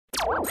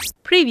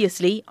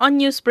Previously on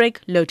Newsbreak,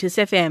 Lotus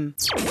FM.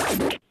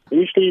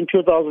 Initially in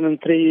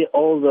 2003,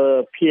 all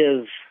the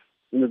piers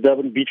in the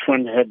Durban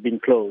beachfront had been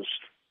closed.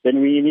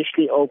 Then we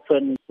initially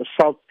opened the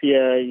South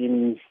Pier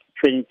in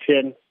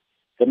 2010.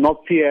 The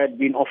North Pier had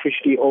been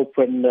officially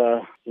opened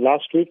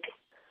last week.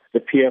 The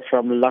pier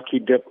from Lucky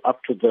Dip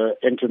up to the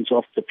entrance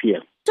of the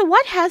pier. So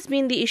what has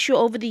been the issue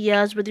over the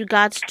years with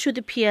regards to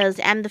the piers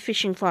and the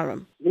fishing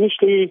forum?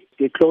 Initially,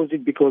 they closed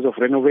it because of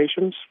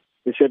renovations.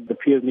 They said the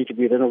piers need to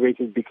be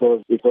renovated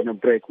because it's going to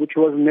break, which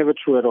was never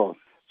true at all.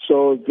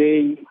 So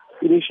they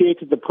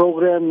initiated the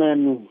program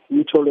and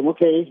we told them,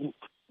 okay,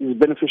 it's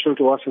beneficial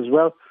to us as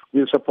well.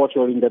 We'll support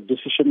you in that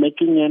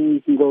decision-making and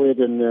you can go ahead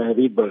and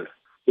rebuild.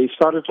 They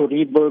started to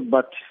rebuild,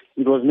 but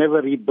it was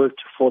never rebuilt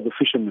for the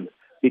fishermen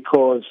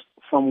because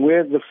from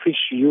where the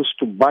fish used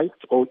to bite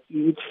or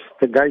eat,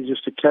 the guys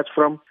used to catch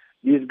from,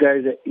 these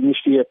guys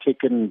initially had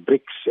taken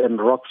bricks and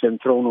rocks and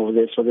thrown over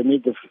there, so they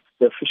made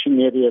the fishing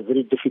area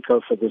very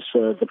difficult for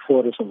the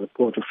poorest of the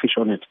poor to fish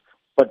on it.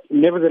 But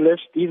nevertheless,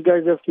 these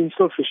guys have been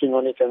still fishing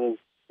on it and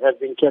have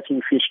been catching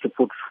fish to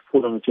put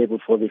food on the table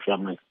for their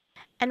family.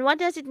 And what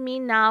does it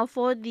mean now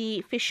for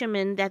the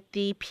fishermen that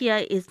the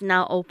pier is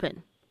now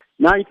open?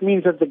 Now it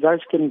means that the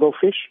guys can go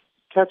fish,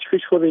 catch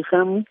fish for their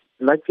family,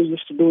 like they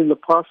used to do in the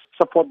past,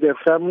 support their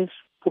families,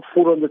 put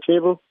food on the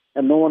table,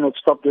 and no one would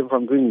stop them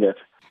from doing that.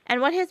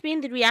 And what has been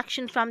the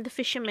reaction from the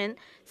fishermen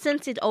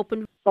since it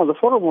opened? Well, the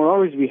forum will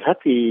always be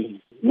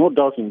happy, no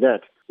doubt in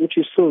that, which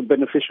is still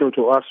beneficial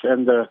to us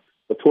and the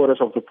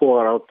poorest of the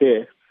poor out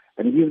there.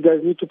 And these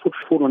guys need to put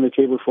food on the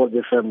table for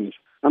their families.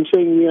 I'm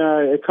saying we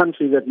are a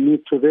country that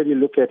needs to really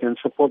look at and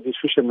support these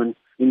fishermen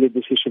in their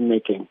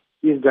decision-making.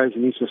 These guys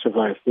need to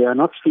survive. They are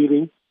not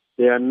stealing.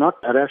 They are not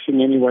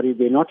harassing anybody.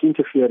 They're not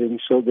interfering,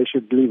 so they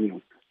should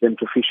leave them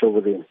to fish over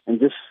there. And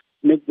just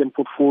make them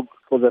put food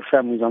for their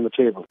families on the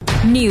table.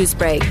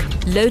 Newsbreak,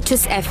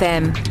 Lotus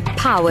FM,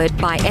 powered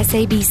by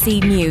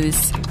SABC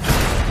News.